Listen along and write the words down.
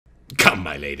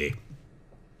Come, my lady.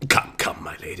 Come, come,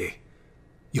 my lady.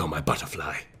 You're my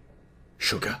butterfly.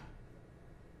 Sugar.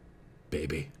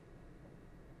 Baby.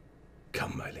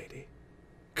 Come, my lady.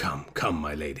 Come, come,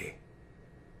 my lady.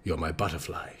 You're my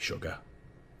butterfly, sugar.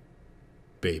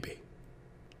 Baby.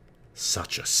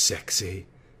 Such a sexy,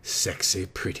 sexy,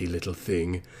 pretty little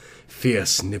thing.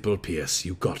 Fierce nipple pierce,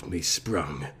 you got me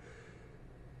sprung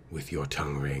with your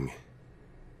tongue ring.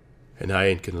 And I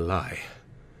ain't gonna lie,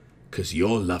 'cause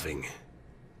your loving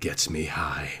gets me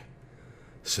high.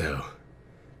 So,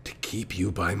 to keep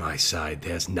you by my side,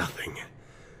 there's nothing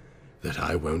that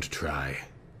I won't try.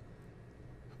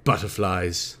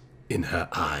 Butterflies in her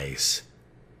eyes,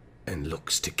 and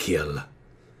looks to kill.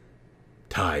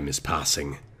 Time is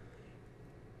passing.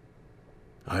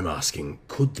 I'm asking,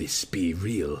 could this be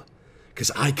real?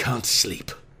 'Cause I can't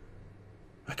sleep.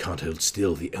 I can't hold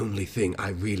still. The only thing I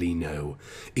really know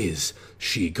is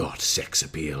she got sex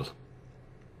appeal.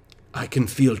 I can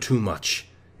feel too much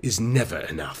is never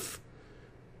enough.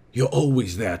 You're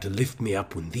always there to lift me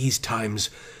up when these times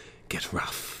get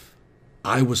rough.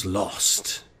 I was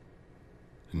lost.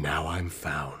 Now I'm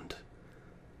found.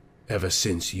 Ever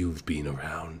since you've been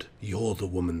around, you're the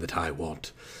woman that I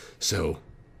want. So,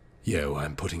 yo,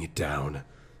 I'm putting it down.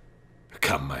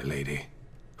 Come, my lady.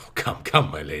 Oh, come,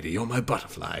 come, my lady. You're my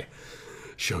butterfly.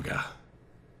 Sugar.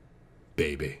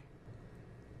 Baby.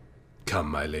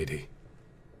 Come, my lady.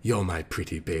 You're my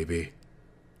pretty baby.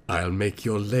 I'll make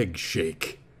your legs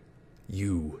shake.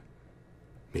 You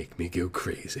make me go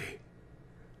crazy.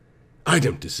 I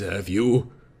don't deserve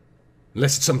you.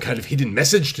 Unless it's some kind of hidden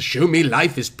message to show me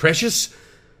life is precious,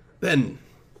 then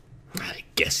I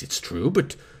guess it's true,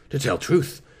 but to tell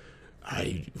truth,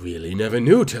 I really never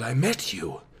knew till I met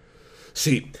you.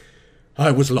 See,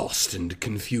 I was lost and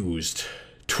confused,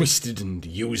 twisted and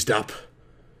used up.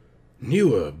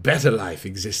 Knew a better life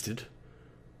existed,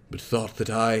 but thought that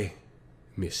I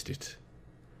missed it.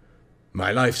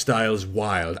 My lifestyle's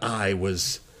wild. I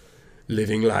was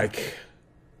living like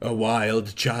a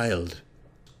wild child.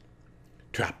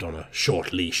 Trapped on a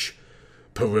short leash,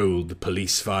 paroled the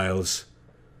police files.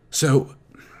 So,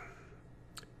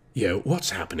 what's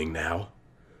happening now?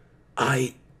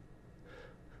 I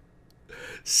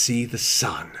see the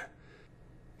sun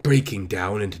breaking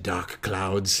down into dark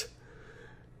clouds,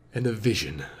 and a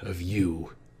vision of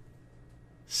you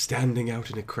standing out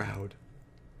in a crowd.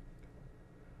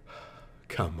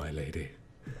 Come, my lady.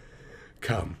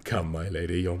 Come, come, my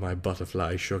lady. You're my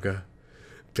butterfly, sugar.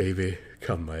 Baby,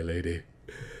 come, my lady.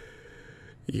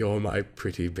 You're my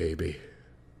pretty baby.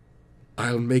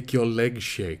 I'll make your legs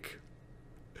shake.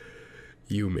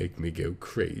 You make me go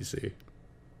crazy.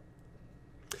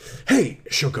 Hey,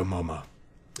 sugar mama,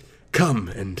 come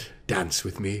and dance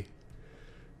with me.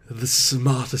 The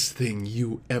smartest thing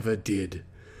you ever did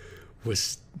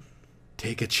was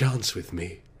take a chance with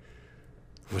me.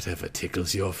 Whatever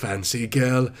tickles your fancy,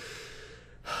 girl.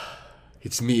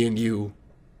 It's me and you,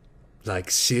 like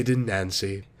Sid and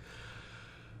Nancy.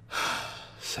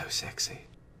 So sexy.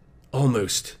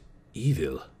 Almost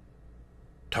evil.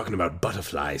 Talking about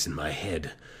butterflies in my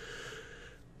head.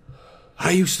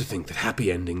 I used to think that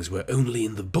happy endings were only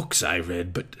in the books I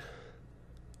read, but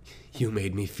you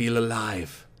made me feel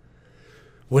alive.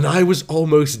 When I was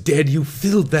almost dead, you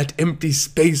filled that empty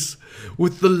space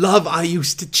with the love I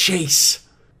used to chase.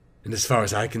 And as far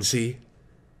as I can see,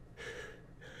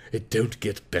 it don't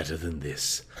get better than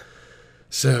this.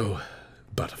 So,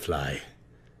 butterfly,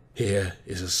 here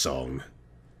is a song,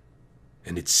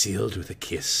 and it's sealed with a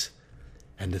kiss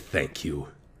and a thank you,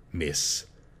 miss.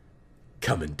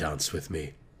 Come and dance with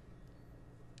me.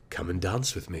 Come and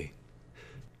dance with me.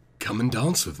 Come and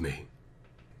dance with me.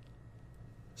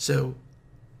 So,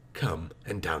 come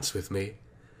and dance with me.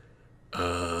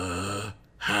 Ha.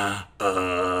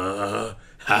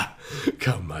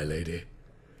 Come, my lady.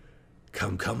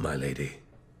 Come, come, my lady.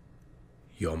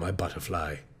 You're my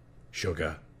butterfly,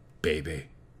 sugar, baby.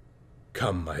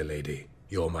 Come, my lady.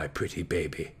 You're my pretty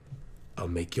baby. I'll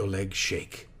make your legs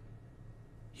shake.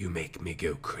 You make me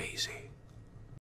go crazy.